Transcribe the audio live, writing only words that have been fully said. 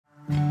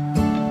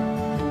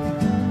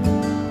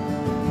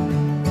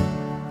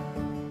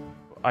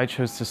I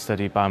chose to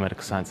study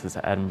biomedical sciences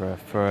at Edinburgh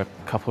for a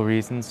couple of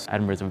reasons.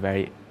 Edinburgh is a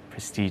very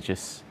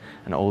prestigious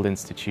and old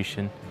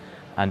institution,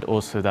 and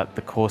also that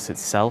the course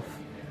itself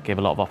gave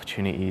a lot of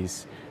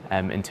opportunities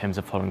in terms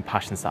of following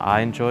passions that I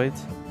enjoyed.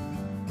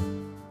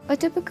 A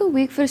typical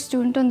week for a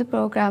student on the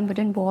program would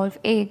involve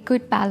a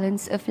good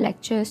balance of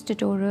lectures,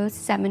 tutorials,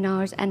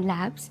 seminars and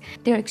labs.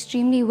 They're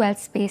extremely well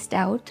spaced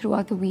out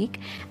throughout the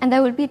week, and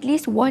there will be at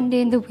least one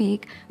day in the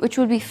week which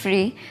will be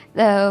free,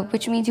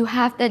 which means you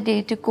have that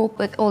day to cope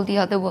with all the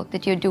other work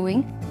that you're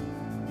doing.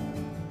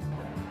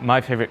 My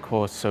favourite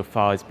course so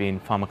far has been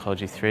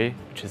Pharmacology 3,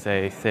 which is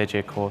a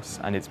third-year course,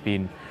 and it's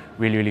been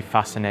really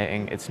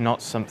fascinating. It's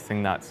not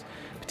something that's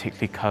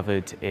particularly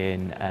covered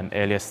in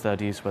earlier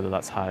studies, whether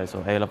that's highers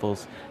or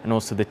A-levels, and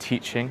also the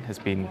teaching has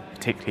been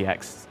particularly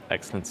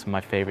excellent. Some of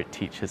my favourite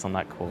teachers on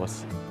that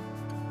course.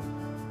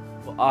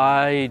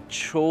 I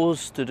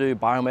chose to do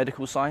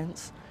biomedical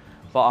science,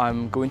 but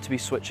I'm going to be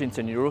switching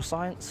to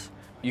neuroscience.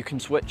 You can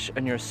switch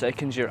in your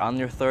second year and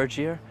your third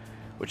year,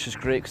 which is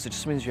great because it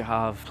just means you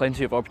have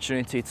plenty of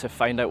opportunity to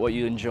find out what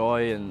you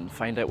enjoy and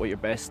find out what you're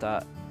best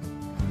at.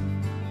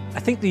 I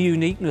think the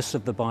uniqueness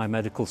of the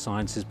biomedical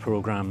sciences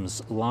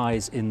programs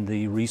lies in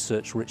the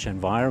research-rich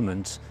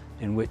environment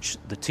in which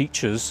the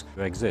teachers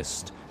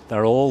exist.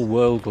 They're all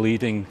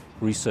world-leading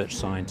research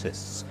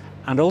scientists,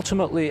 and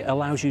ultimately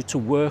allows you to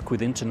work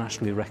with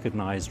internationally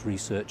recognised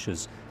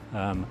researchers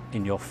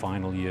in your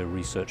final year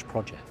research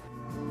project.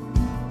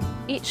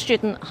 Each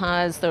student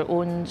has their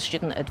own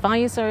student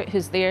advisor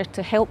who's there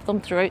to help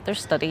them throughout their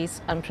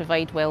studies and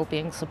provide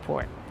wellbeing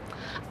support.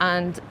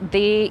 And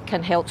they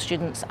can help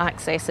students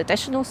access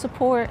additional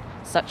support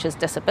such as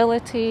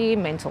disability,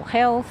 mental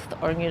health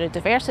or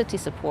neurodiversity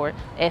support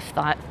if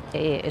that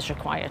is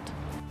required.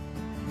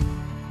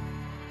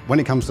 When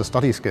it comes to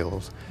study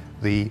skills,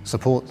 the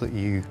support that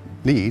you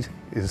need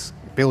is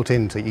built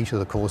into each of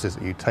the courses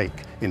that you take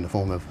in the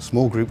form of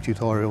small group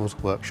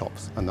tutorials,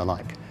 workshops and the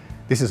like.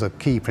 This is a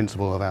key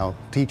principle of our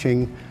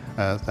teaching,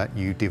 that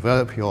you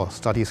develop your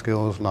study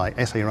skills like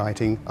essay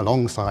writing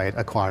alongside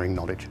acquiring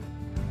knowledge.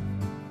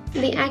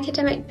 The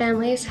academic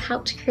families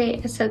helped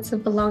create a sense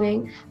of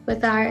belonging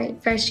with our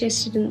first year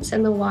students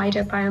in the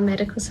wider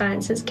biomedical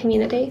sciences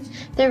community.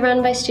 They're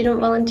run by student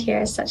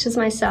volunteers such as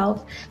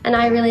myself, and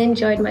I really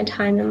enjoyed my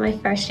time in my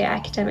first year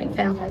academic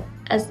family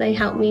as they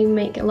helped me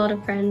make a lot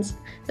of friends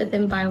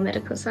within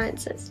biomedical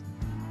sciences.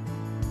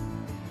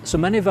 So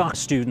many of our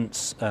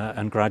students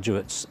and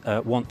graduates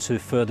want to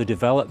further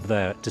develop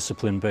their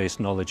discipline-based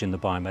knowledge in the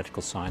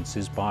biomedical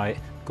sciences by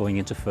going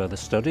into further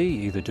study,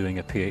 either doing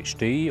a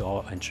PhD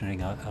or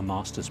entering a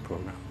master's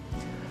program.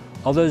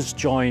 Others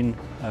join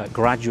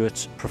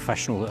graduate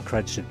professional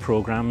accredited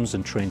programs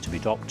and train to be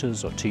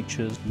doctors or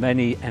teachers.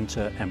 Many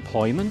enter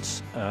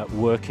employment,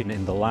 working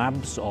in the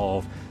labs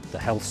of the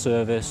health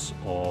service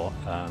or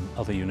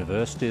other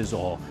universities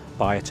or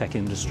biotech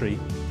industry.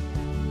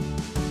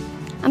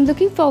 I'm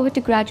looking forward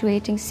to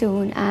graduating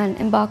soon and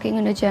embarking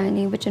on a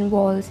journey which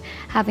involves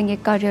having a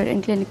career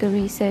in clinical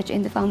research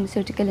in the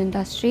pharmaceutical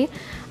industry.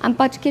 I'm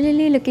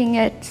particularly looking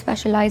at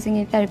specializing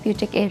in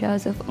therapeutic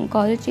areas of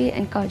oncology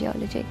and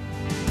cardiology.